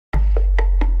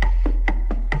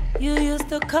You used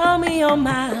to call me on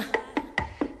my.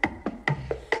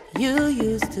 You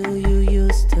used to.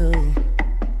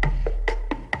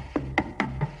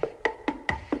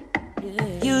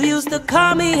 Yeah. You used to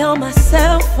call me on my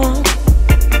cell phone.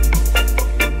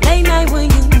 Late night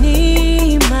when you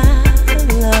need my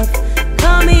love.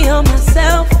 Call me on my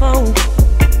cell phone.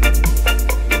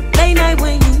 Late night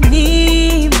when you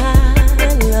need my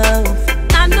love.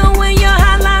 I know when your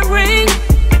hotline ring,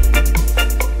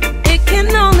 it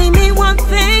can only mean one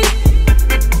thing.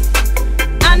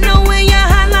 I know when your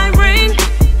hotline ring,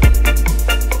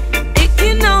 it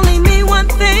can only mean one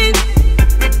thing.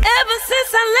 Ever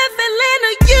since I left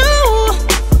Atlanta, you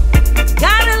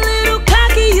got a little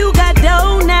cocky, you got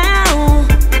dough now.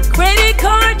 Credit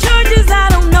card charges I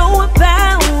don't know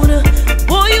about.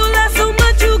 Boy, you lie so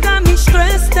much, you got me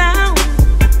stressed out.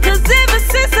 Cause ever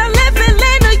since I left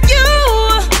Atlanta, you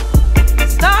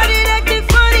started acting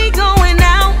funny, going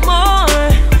out more.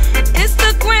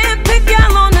 Instagram pick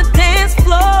y'all on the dance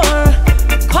floor.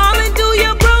 Calling do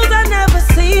your bros I never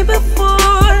seen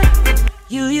before.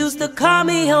 You used to call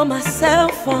me on my cell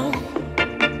phone.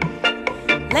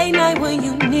 Late night when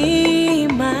you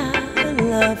need my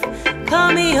love.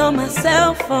 Call me on my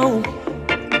cell phone.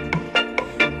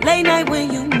 Late night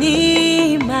when you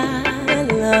need my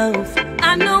love.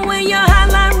 I know when your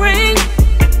hotline ring,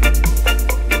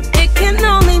 it can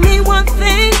only mean one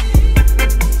thing.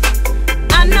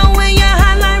 I know when your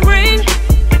hotline ring,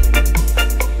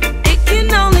 it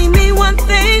can only mean one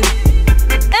thing.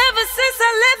 Ever since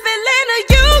I left Atlanta,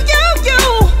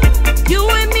 you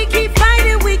and me keep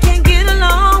fighting, we can't get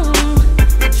along.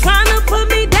 Trying to put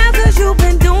me down cause you've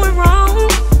been doing wrong.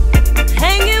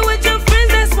 Hanging with your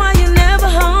friends, that's why you're never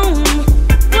home.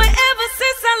 But ever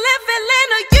since I left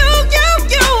Atlanta,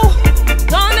 you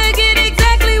gonna get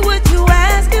exactly what you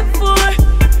asking for.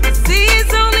 See,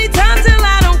 it's only time till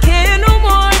I don't care no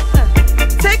more.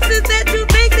 Texts that you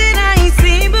think that I ain't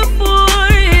seen before,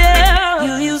 yeah.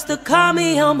 You used to call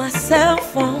me on my cell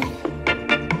phone.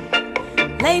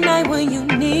 Late night when you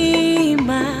need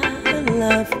my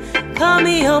love. Call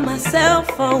me on my cell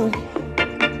phone.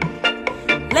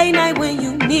 Late night when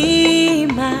you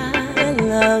need my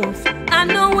love. I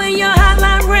know when your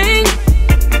hotline rings,